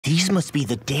These must be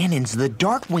the Danons the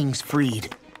Darkwings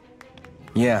freed.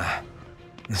 Yeah.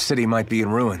 The city might be in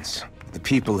ruins. The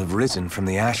people have risen from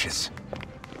the ashes.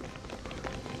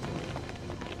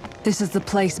 This is the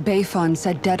place Bayfon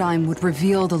said Deadime would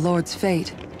reveal the Lord's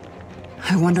fate.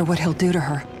 I wonder what he'll do to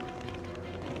her.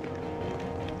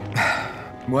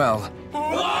 Well...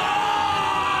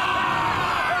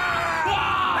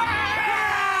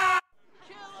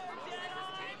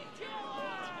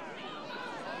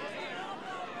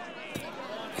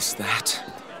 Is that?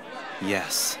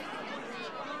 Yes.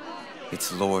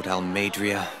 It's Lord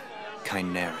Almadria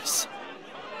Kynaris.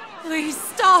 Please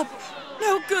stop!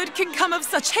 No good can come of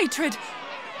such hatred.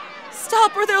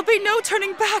 Stop or there'll be no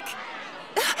turning back.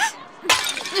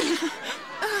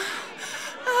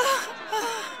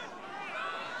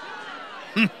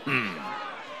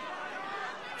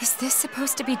 Is this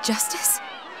supposed to be justice?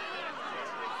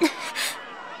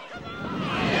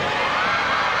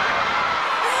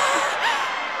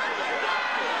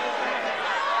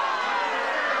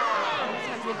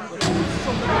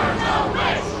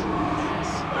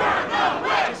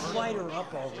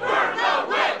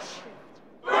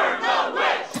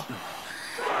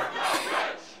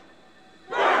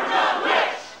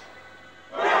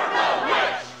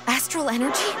 Astral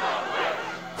energy?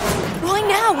 Why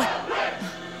now?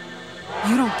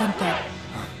 You don't think that...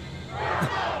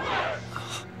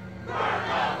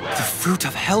 The fruit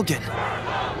of Helgen!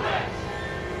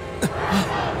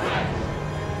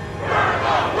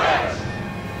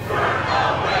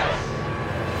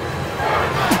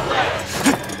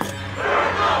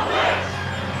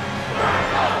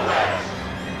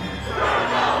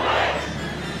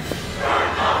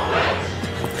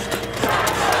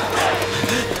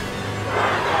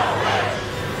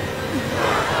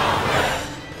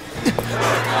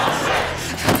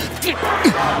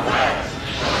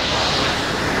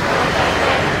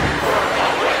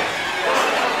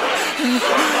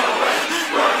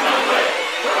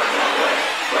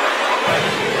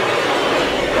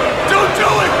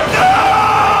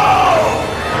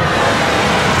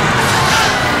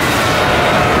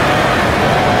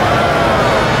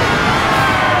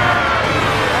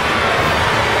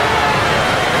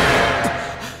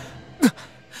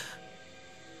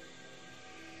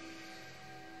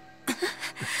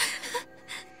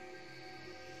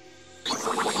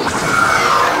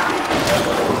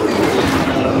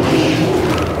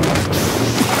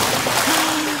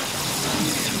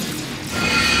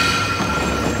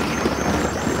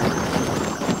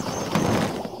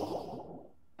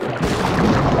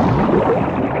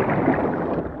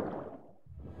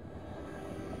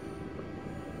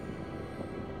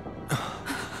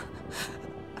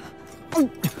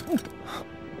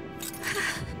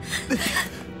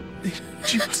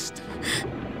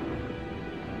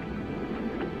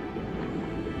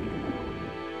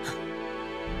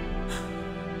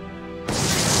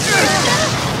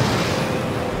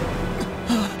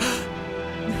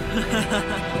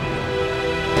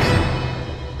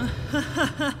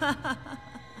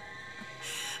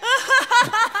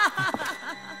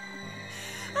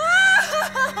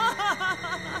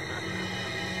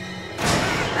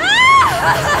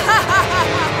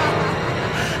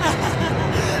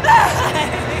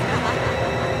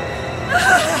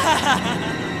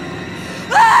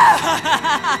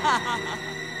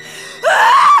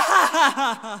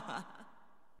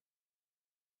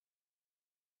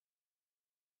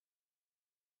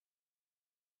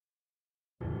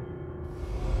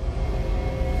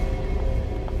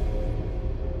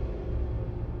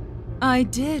 I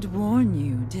did warn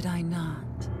you, did I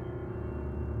not?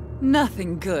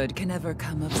 Nothing good can ever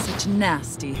come of such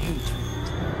nasty hatred.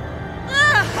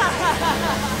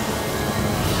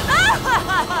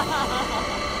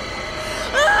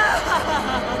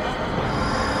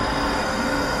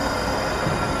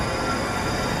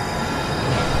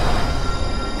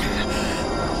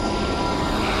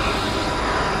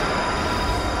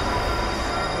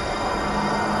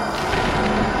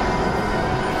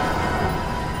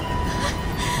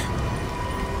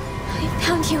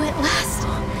 Found you at last.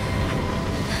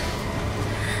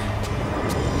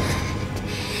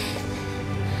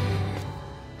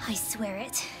 I swear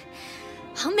it.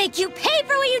 I'll make you pay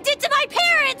for what you did to my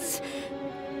parents!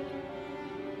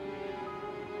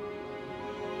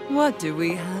 What do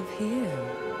we have here?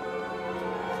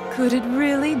 Could it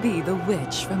really be the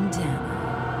witch from Dana?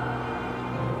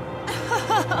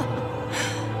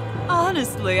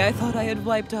 Honestly, I thought I had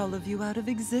wiped all of you out of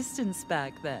existence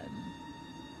back then.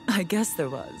 I guess there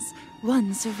was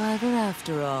one survivor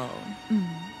after all.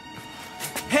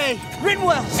 Hey,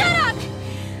 Rinwell! Shut up!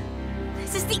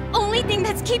 This is the only thing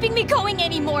that's keeping me going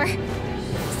anymore.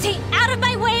 Stay out of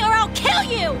my way or I'll kill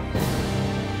you!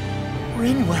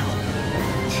 Rinwell.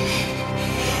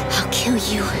 I'll kill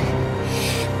you.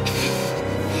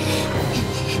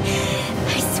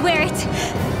 I swear it!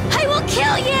 I will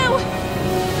kill you!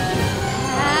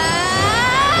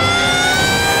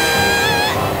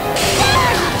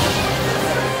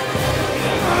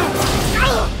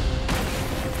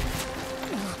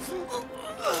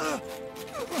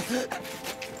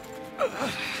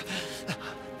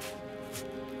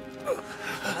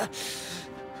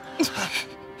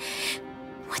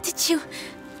 What did you...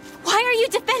 Why are you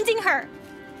defending her?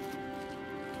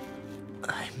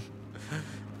 I'm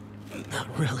not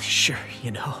really sure,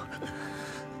 you know.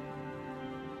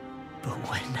 But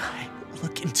when I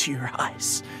look into your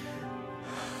eyes,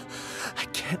 I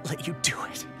can't let you do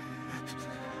it.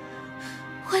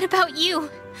 What about you?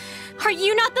 Are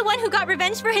you not the one who got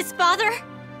revenge for his father?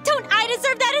 Don't I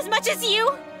deserve that as much as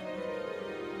you?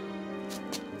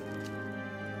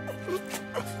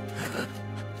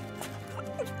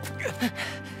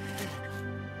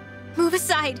 Move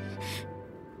aside.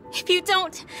 If you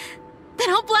don't, then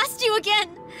I'll blast you again.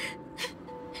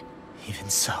 Even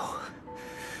so,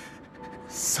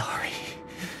 sorry.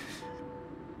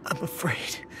 I'm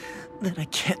afraid that I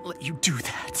can't let you do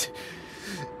that.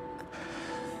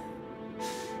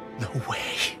 No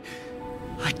way.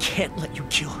 I can't let you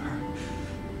kill her.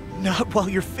 Not while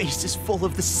your face is full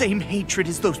of the same hatred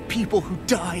as those people who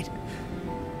died.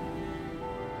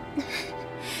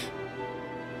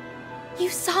 You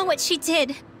saw what she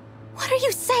did. What are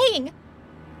you saying?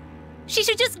 She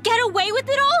should just get away with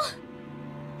it all?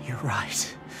 You're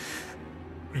right.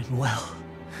 Rinwell,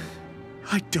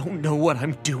 I don't know what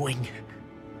I'm doing.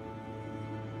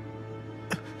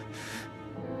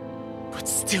 But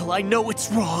still, I know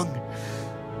it's wrong.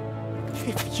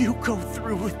 If you go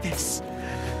through with this,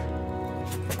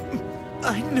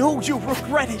 I know you'll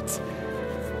regret it.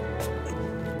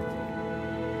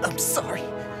 I'm sorry.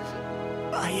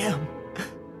 I am.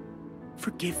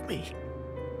 Forgive me.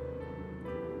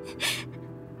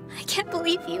 I can't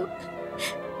believe you.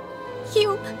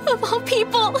 You, of all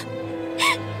people. Of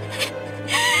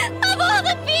all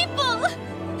the people!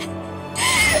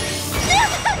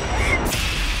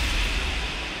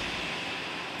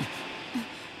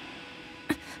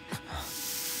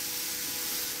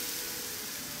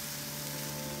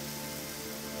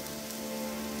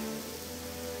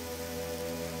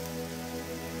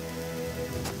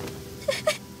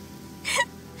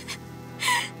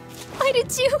 Why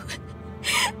did you...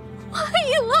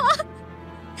 Why, Law?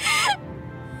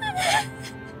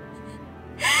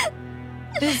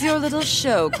 Is your little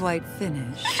show quite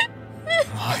finished?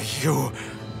 Why, you...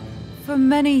 For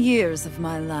many years of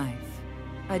my life,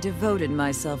 I devoted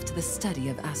myself to the study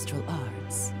of astral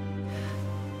arts.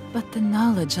 But the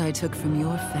knowledge I took from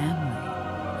your family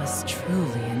was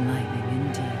truly enlightening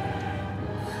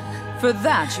indeed. For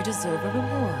that, you deserve a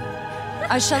reward.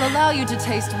 I shall allow you to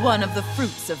taste one of the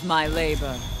fruits of my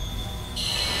labor.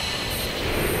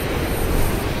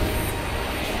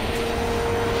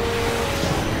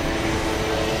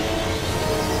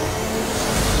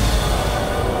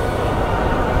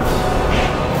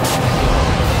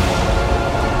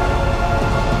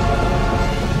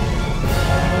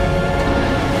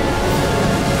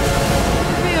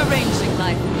 Rearranging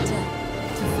life and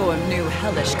death to form new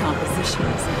hellish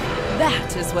compositions.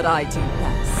 That is what I do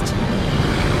best.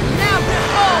 Now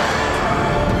behold!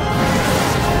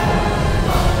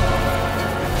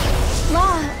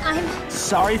 Law, I'm...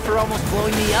 Sorry for almost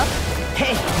blowing me up?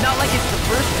 Hey, not like it's the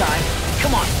first time.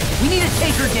 Come on, we need to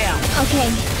take her down. Okay.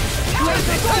 Here's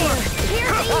evil!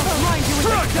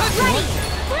 Ready!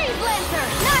 Freeze Lancer!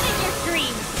 Not in your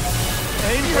scream!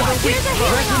 Aim for the weak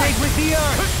spot. Resonate with the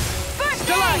earth. First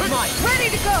Stalagmite,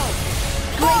 ready to go.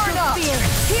 Glacial Spear!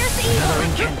 Pierce evil! Another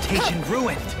incantation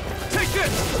ruined. Take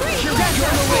this! Freeze You're Lancer!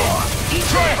 on the way.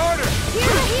 Try harder. Here's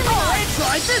a healing arm!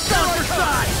 Try this on for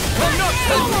size. I'm not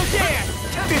Solo dance.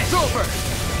 It's over.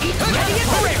 Ready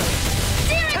and ready.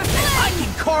 Searing Flame! I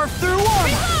can carve through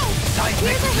armor. Behold!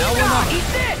 Seismic Here's a now healing or arm! not. Eat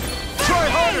this. Try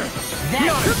harder.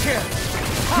 Not a chance.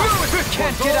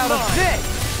 Can't get out of this.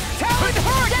 Talon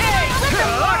Hurricane. Let the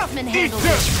marksman handle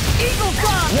this! Eagle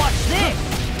Bomb. Watch this.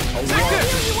 Take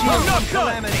this! I'm not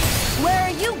calamity. Where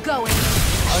are you going?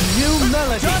 A new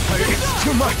melody. It's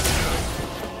too much.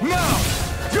 Now,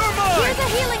 you're mine. Here's a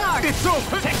healing arm! It's over.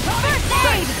 First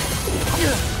aid!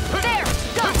 There!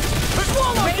 Go!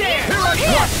 Swallow dance.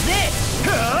 Here! Watch this.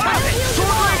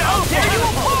 Sword, I'll tear you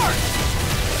apart.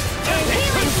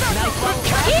 Healing circle!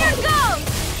 Here goes!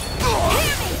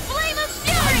 Hear me! Flame of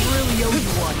fury! Really owe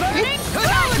you one. Burning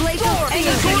Glacial Sword.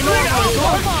 Spear! Sword, I'll go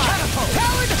on.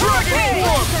 Talon Dragon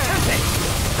Warp.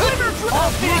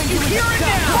 Here and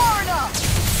now! Hard up!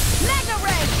 Mega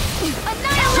Ray!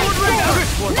 Sword Ring!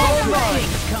 Annihilation! Mega Ray!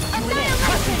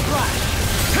 Annihilation!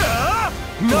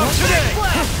 Not today!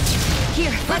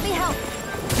 Here, let me help.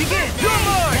 Begin! You're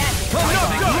mine!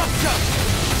 I'm not done!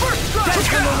 First strike! Just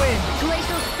in the wind!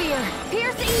 Glacial Spear!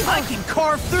 Pierce evil! I can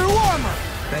carve through armor!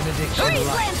 Benediction Freeze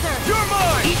light. Lancer! You're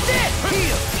mine! Eat this!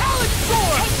 Heal! Talent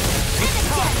Sword!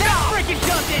 That freaking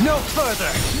does it! No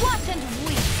further! Watch and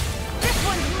weep! This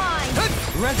one's mine!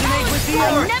 Resonate with the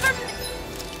I'll earth! never...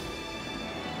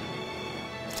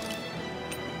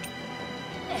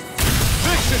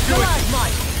 This should do it!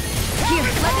 Mine! Here,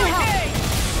 let me help!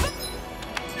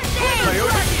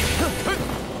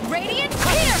 Radiant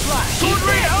Spear! Sword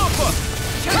Ring Alpha!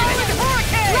 Common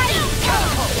Hurricane! Ready!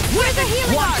 Where's the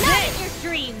healing Not art? in your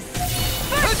dreams!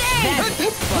 First aid!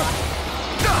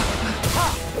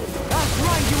 I'll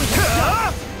grind you with the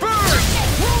burn!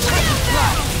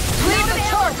 Leave the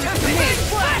charge to me!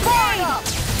 Fire up!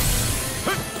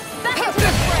 Back into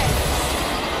the fray!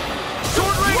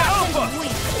 Sword Ring Alpha!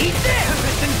 Eat this!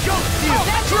 Tempest and Jump Steel!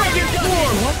 Dragon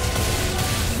Form! What?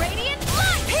 Radiant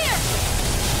Light! Here!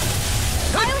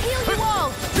 I'll heal you all!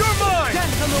 You're mine!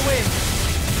 Dance on the wind!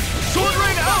 Sword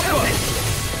Ring Alpha!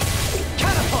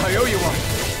 Catapult! I owe you one!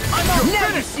 I'm out!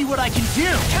 Never see what I can do!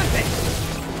 Tempest!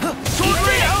 Sword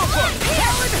Ring Alpha!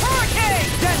 Talon Hurricane!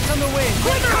 Dance on the wind!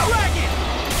 Wither Dragon!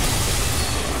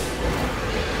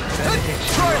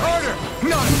 Try harder!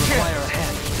 Not a chance!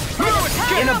 No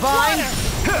escape! In a vine!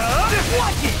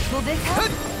 Watch it! Will this help?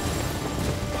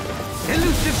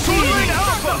 Elusive Sword Ring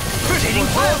Alpha! Hitting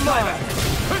Wildfire!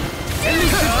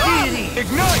 Elusive Deity!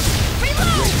 Ignite!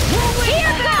 Reload!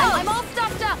 Here goes! I'm all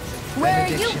stuffed up! Where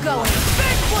are you going?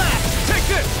 Big Blast! Take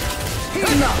this!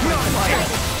 Not fire!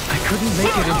 I couldn't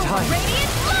make it in time.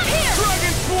 Radiant Light! Here!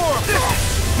 Dragon Swarm!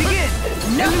 Begin!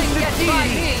 Nothing gets by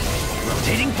me!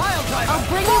 Rotating Pile Driver! I'll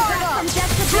bring you back from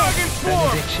death to Dragon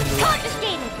Swarm!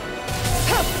 Confiscated!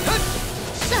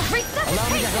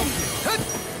 Resuscitation!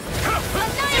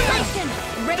 Annihilation!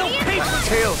 Radiant Light!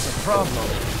 Tail's a problem.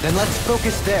 Then let's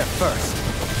focus there first.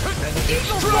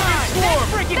 Evil Dragon Fly! Swarm!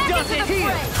 Back into the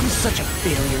fray! I'm such a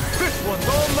failure. This one's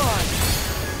all mine.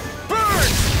 Burn!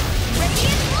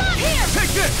 Radiant Light! Here!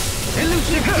 Take this!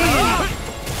 Elusive Deity!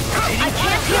 I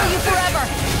can't heal you forever!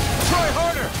 Try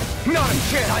harder! Not a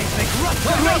chance! I think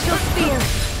Glacial Spear!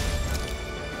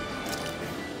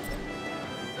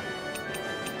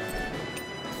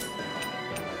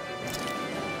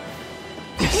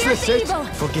 Pierce evil!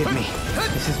 Forgive me.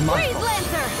 This is my Freeze fault.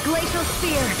 Lancer! Glacial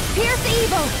Spear! Pierce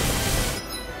evil!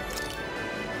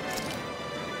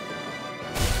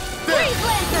 Freeze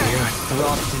Lancer! Your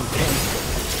throbs in pain.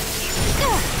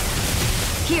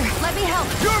 Here, let me help!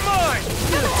 You're mine!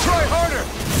 Try harder!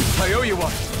 I owe you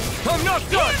one. I'm not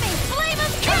done! Hear me! Flame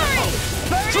of Fury!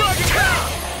 Dragon Power!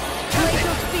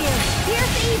 Glacial Spear!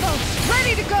 Pierce evil!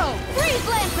 Ready to go! Freeze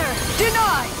Lancer!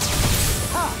 Denied!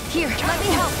 Here, let me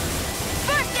help!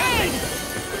 First aid!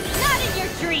 Not in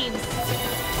your dreams!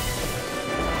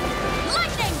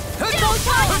 Lightning! Go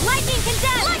time! Lightning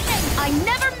condemned! Lightning! I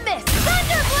never miss!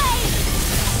 Thunderblade!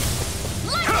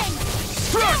 Lightning!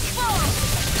 Struck! Form!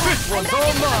 This I'm one's back all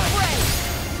into the mine! fray!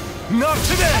 Not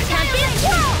today! Can't be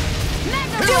swirl!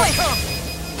 Mega Here I Ray! come!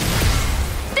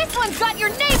 This one's got your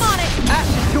name on it!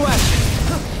 Ashes to ashes.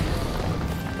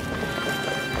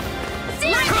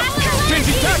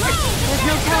 Changing tactics! There's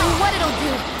no telling what it'll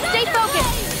do! Stay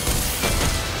focused!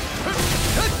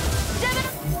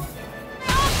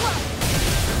 Aqua!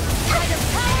 By the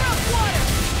power of water!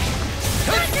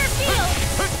 Thunder Field!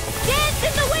 Dance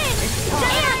in the wind!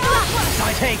 Air Aqua!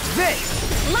 I take this!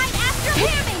 Light Astro!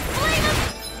 Hear me! Flame of...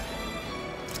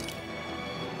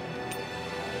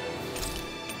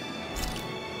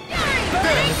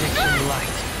 Benediction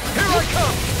light. Here I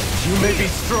come! You may be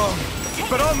strong,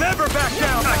 but I'll never back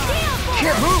down!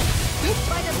 Can't move!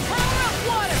 By the power of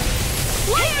water!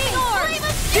 Lightning Orb!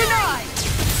 Denied!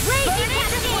 Raging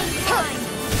Cascade!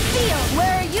 Feel,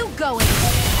 where are you going?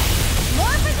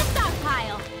 More for the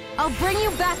stockpile! I'll bring you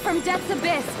back from death's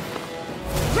abyss!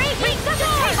 Raging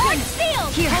Sword! Hard Steel!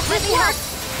 Here, let me help!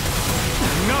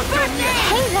 Not done yet!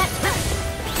 Hey, that...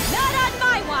 Not on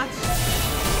my watch!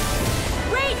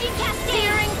 Raging Cascade!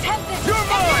 Searing tempest! You're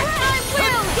mine! I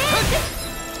will!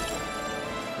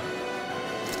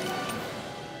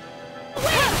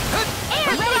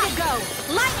 Air Ready to go!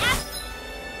 Light Astro!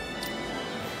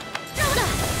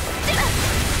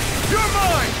 You're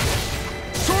mine!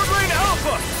 Sword Rain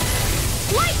Alpha!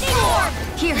 Lightning Orb!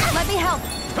 Here, let me help!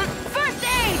 First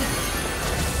aid!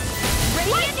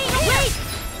 Lightning Wait!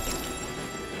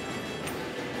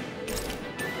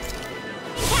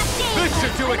 Cascade! This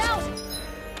should do it! I'm out!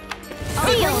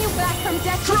 bring you back from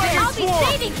death to death. I'll be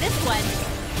saving this one.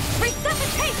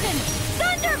 Resuscitation!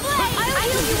 Thunderblade! I'll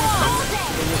heal you all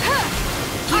day!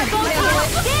 Our both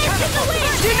will dance in the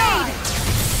wind. Denied!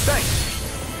 Thanks.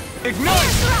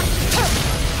 Ignite!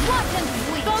 Watch and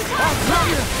weep!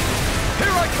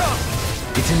 Here I come!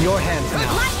 It's in your hands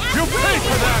now. You'll pay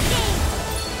for that!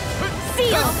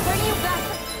 Seal! I'll bring you back.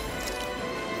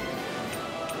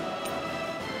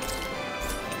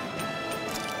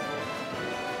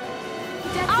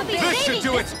 I'll be This should saving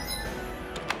do it!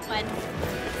 one.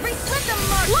 Reflect the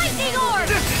mark! Lightning orb!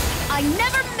 I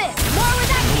never miss! More where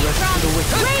that came from!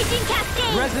 Raging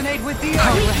cascade! Resonate with the Weak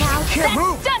earth. now! Can't That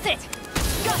move. does it!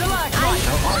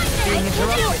 Being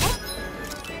interrupted.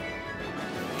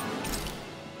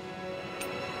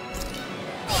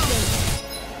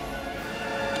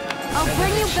 I'll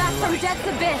bring you back from death's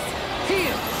abyss!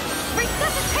 Heal!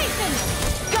 Resuscitation!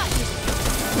 Got you!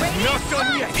 Not done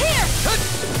yet! Here!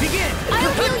 Begin.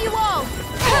 I'll heal you all!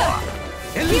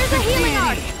 Here's a healing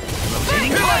art!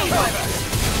 Burning Here I flame! come!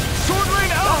 Sword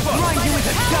Rain Alpha! Grind you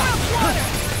into Power dust. of water!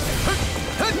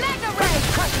 Mega ray!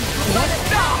 By the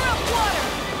power of water!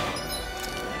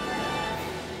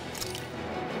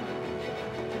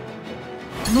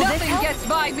 Nothing gets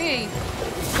by me!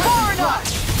 Far enough!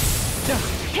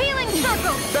 Healing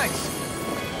circle! Thanks!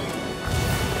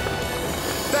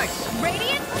 Thanks!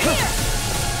 Radiant here!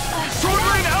 Sword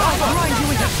Rain Alpha! Grind you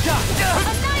into dust.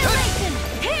 Annihilation!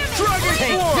 Hear me! Dragon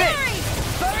Flame Form! Fury!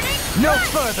 Burning! No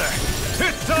Strike! further.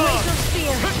 It's on! Glacial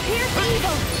spear! Pierce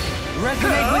evil!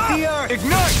 Resonate with the earth.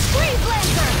 Ignite! Freeze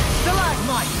Lancer!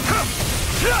 Stalagmite.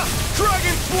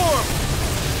 Dragon Swarm!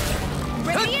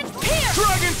 Radiant pierce!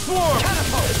 Dragon Swarm!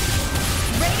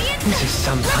 Radiant This is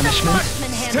some Let the punishment.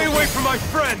 marksman handle Stay away this. from my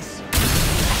friends!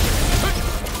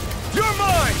 You're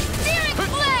mine! Searing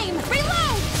flame!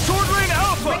 Reload! Sword Rain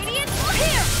Alpha! Radiant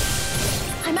pierce!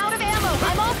 I'm out of ammo!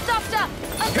 I'm all stuffed up!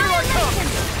 Here I come!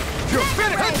 Annihilation! You're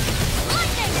Mega ray! finished!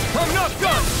 Lightning! I'm not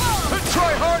done!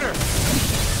 Try harder!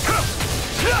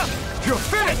 You're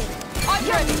finished! I'm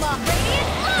ready!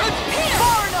 Radiant pierce!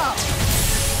 Far enough!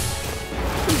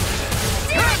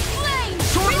 Searing flame!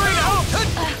 Sword Rain Reload! Alpha!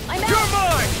 I'm You're out!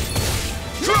 mine!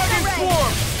 Dragon Ray.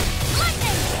 Swarm!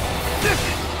 Lightning!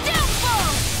 Downfall!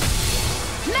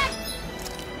 Mag...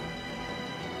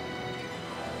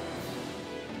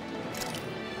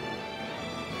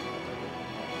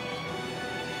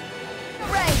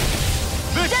 Ray!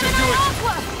 This should do Gemini it!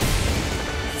 Aqua!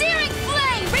 Searing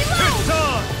flame! It's Reload!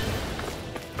 on!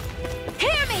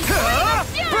 Hear me! Flame of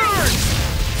fury! Burn!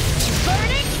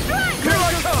 Burning strike! Here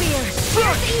I Glacial come! spear!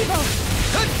 Pierce evil!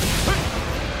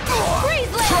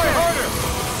 Freeze Try Lancer! harder!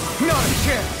 Not a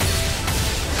chance!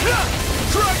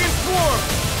 Dragon Swarm!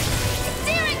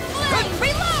 Searing flame!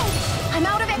 Reload! I'm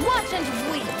out of it! Watch and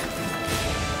weep!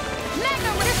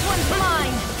 Magna, this one's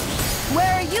mine!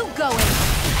 Where are you going?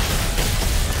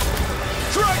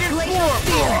 Dragon Glacial Swarm!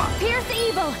 spear! Pierce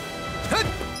evil!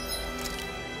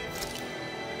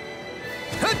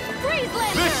 Freeze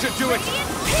Lancer! This should do it.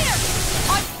 Radiant pierce!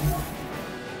 I'm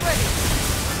ready!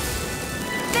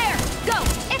 There! Go!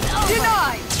 It's over!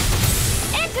 Denied!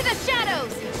 Into the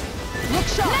shadows! Look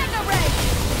sharp! Magna ray!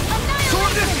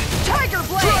 Sword Annihilation! Tiger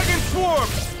blade! Dragon Swarm!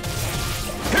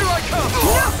 Here I come!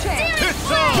 No chance! Searing It's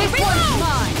flame! on! This one's Reload!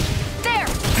 mine! There!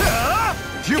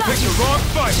 You picked the wrong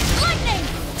fight! Lightning!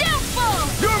 Downfall!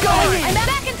 You're Go mine! in. I'm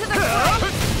back into the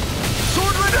fray!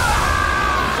 Sword Rain!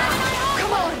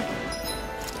 Come on!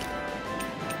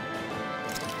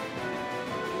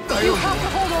 You have to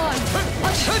hold on!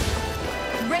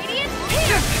 Radiant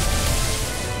pierce!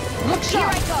 Look Here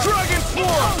sharp! I go! Dragon It's Swarm!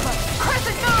 over!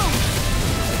 Crescent moon!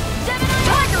 Gemini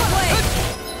Tiger Aqua! blade!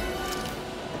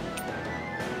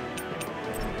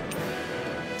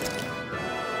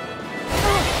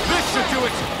 This should do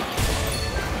it!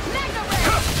 Magna ray!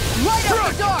 Light up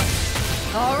the dark!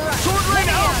 All right! Sword Rain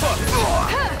Alpha!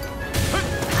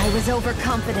 I was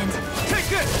overconfident. Take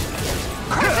this!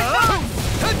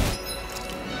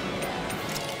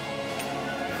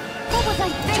 What was I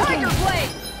thinking? Tiger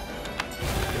blade!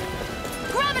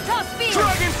 Gravitas field!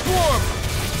 Dragon Swarm!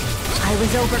 I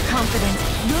was overconfident.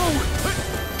 No!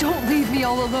 Don't leave me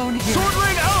all alone here! Sword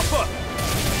Rain Alpha!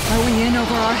 Are we in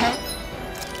over our head?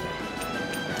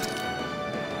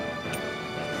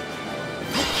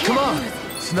 Come on!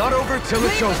 It's not over till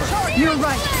it's over. You're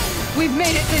right! We've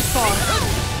made it this far!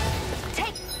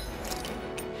 Take...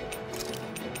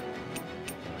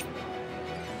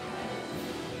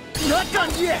 Not done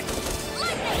yet!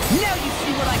 Lightning! Now you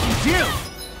see what I can do!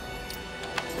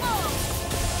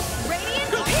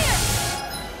 Radiant pierce!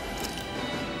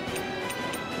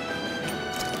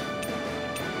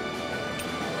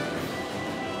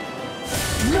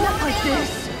 Not like this!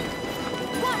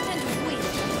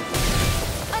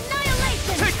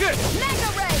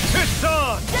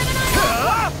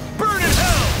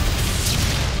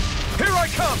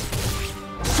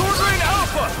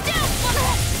 Alpha!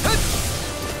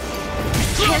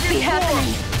 Can't be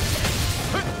happening.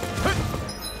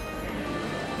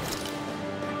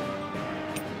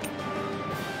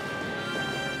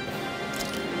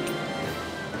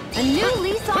 A new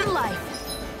lease on life.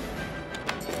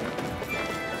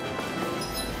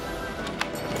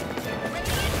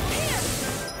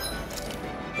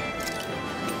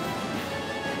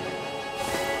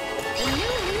 A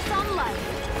new lease on life.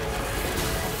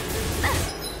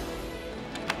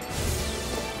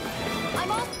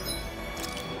 I'm off.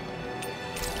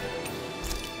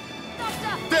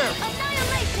 There!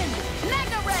 Annihilation!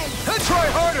 Mega Ray! Try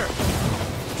harder!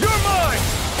 You're mine!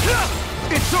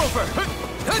 It's over!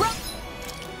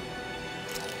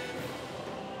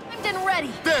 Primed and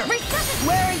ready. There.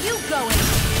 Where are you going?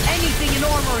 Anything in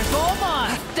armor is all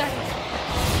mine!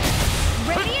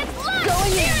 Radiant Flash!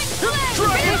 Going in!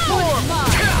 Dragon Form!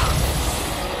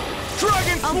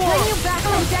 Dragon I'll Form! bring you back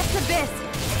from death's abyss!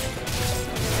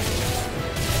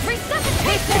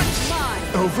 Resuscitation! Mine!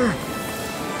 Over?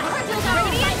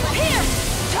 Radiant Pierce!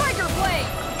 Tiger Blade!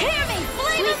 Hear me!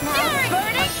 Flame of Fury!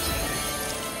 Burning!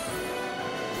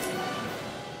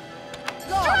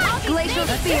 Glacial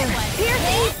Spear!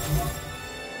 Pierce!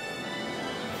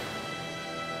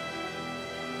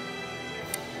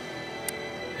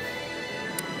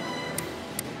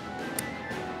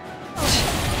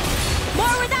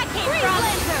 More where that came from!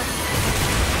 Blazer!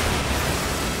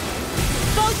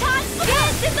 Photon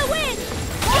blast in the wind!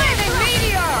 Flaming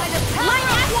Meteor! Light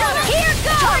Astro! Here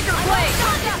goes! Tiger Blade!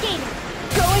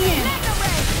 Going in! Mega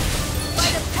Ray! By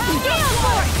the power Gale of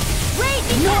Force!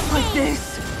 Raging Not like Cascade! this!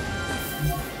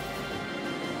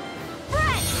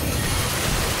 Fresh!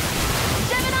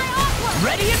 Gemini Aqua!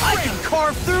 Ready and I can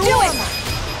carve through Do it! armor!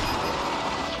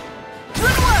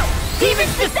 Grinymuk!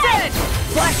 Demon's Descent!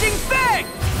 Flashing Fang!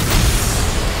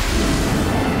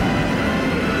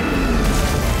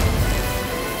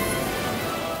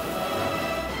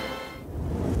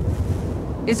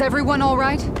 Is everyone all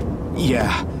right?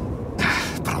 Yeah.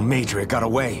 But Almadria got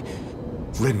away.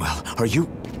 Linwell, are you...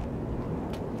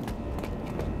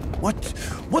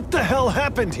 What the hell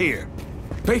happened here?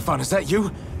 Bayfon, is that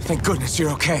you? Thank goodness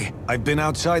you're okay. I've been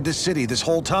outside the city this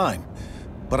whole time,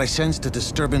 but I sensed a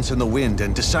disturbance in the wind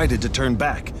and decided to turn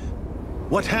back.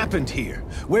 What happened here?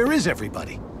 Where is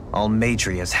everybody?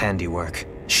 Almadria's handiwork.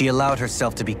 She allowed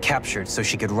herself to be captured so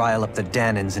she could rile up the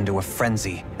Danans into a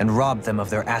frenzy and rob them of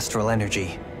their astral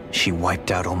energy. She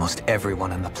wiped out almost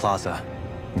everyone in the plaza,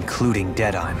 including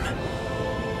Deadheim.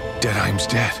 Deadheim's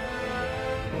dead.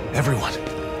 Everyone.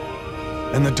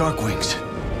 And the Darkwings.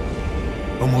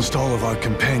 Almost all of our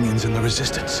companions in the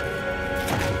Resistance.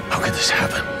 How could this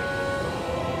happen?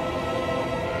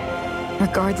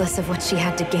 Regardless of what she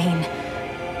had to gain,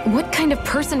 what kind of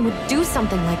person would do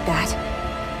something like that?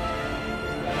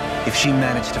 If she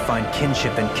managed to find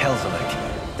kinship in Kelzelik,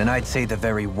 then I'd say the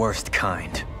very worst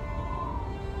kind.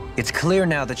 It's clear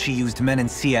now that she used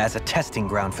Menancia as a testing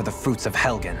ground for the fruits of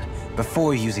Helgen,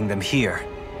 before using them here.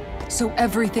 So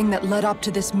everything that led up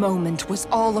to this moment was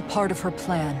all a part of her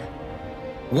plan.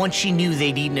 Once she knew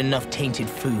they'd eaten enough tainted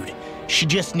food, she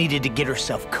just needed to get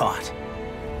herself caught.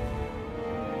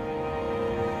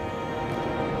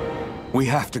 We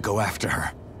have to go after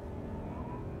her.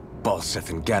 Balsef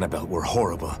and Ganabelt were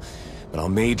horrible, but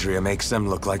Almadria makes them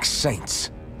look like saints.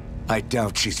 I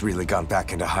doubt she's really gone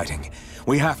back into hiding.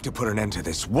 We have to put an end to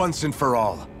this once and for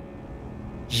all.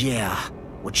 Yeah,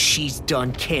 what she's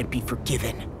done can't be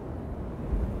forgiven.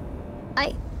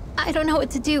 I don't know what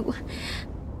to do.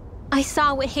 I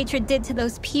saw what hatred did to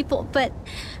those people, but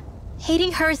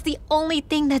hating her is the only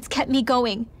thing that's kept me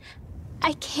going.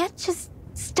 I can't just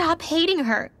stop hating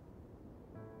her.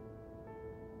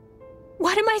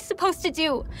 What am I supposed to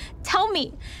do? Tell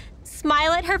me.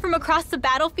 Smile at her from across the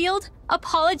battlefield?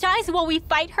 Apologize while we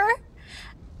fight her?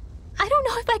 I don't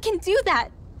know if I can do that.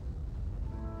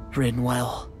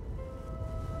 Rinwell.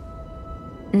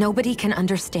 Nobody can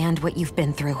understand what you've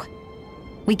been through.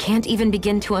 We can't even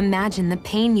begin to imagine the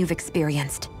pain you've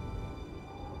experienced.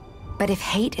 But if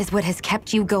hate is what has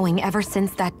kept you going ever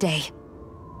since that day,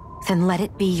 then let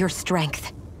it be your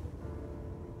strength.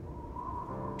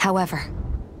 However,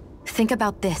 think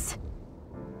about this.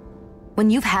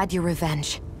 When you've had your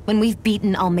revenge, when we've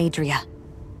beaten Almadria,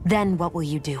 then what will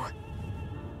you do?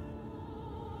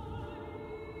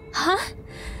 Huh?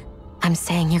 I'm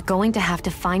saying you're going to have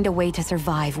to find a way to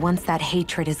survive once that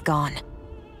hatred is gone.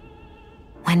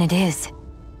 When it is,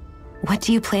 what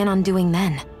do you plan on doing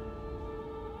then?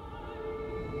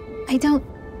 I don't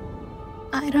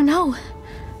know.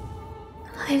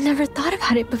 I've never thought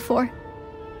about it before.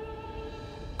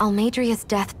 Almadria's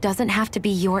death doesn't have to be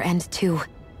your end too.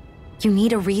 You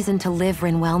need a reason to live,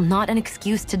 Rinwell, not an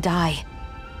excuse to die.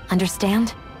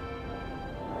 Understand?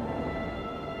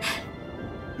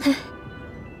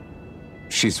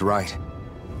 She's right.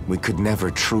 We could never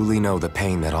truly know the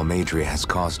pain that Almeidrea has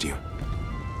caused you.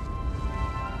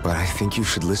 But I think you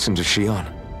should listen to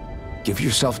Shion. Give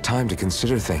yourself time to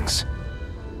consider things.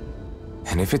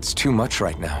 And if it's too much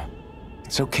right now,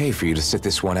 it's okay for you to sit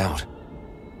this one out.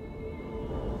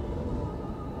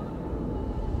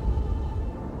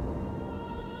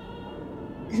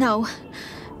 No.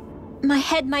 My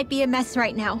head might be a mess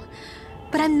right now,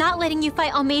 but I'm not letting you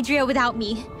fight Almeidrea without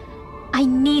me. I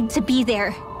need to be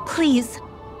there. Please.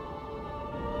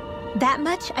 That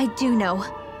much I do know.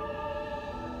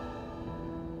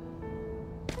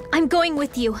 I'm going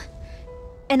with you.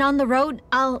 And on the road,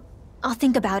 I'll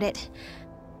think about it.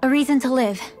 A reason to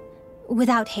live.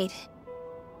 Without hate.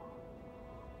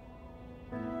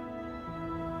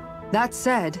 That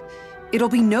said, it'll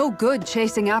be no good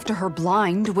chasing after her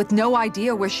blind with no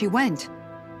idea where she went.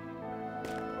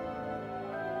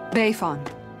 Beifon,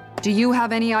 do you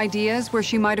have any ideas where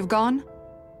she might have gone?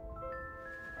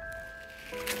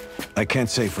 I can't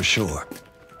say for sure,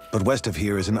 but west of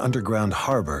here is an underground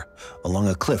harbor along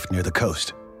a cliff near the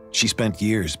coast. She spent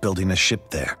years building a ship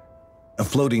there, a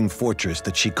floating fortress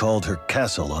that she called her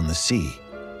castle on the sea.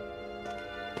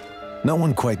 No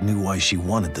one quite knew why she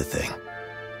wanted the thing,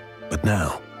 but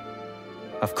now...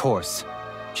 Of course.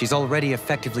 She's already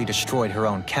effectively destroyed her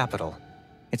own capital.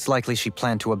 It's likely she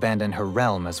planned to abandon her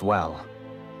realm as well.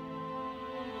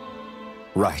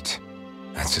 Right.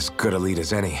 That's as good a lead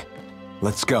as any.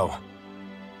 Let's go.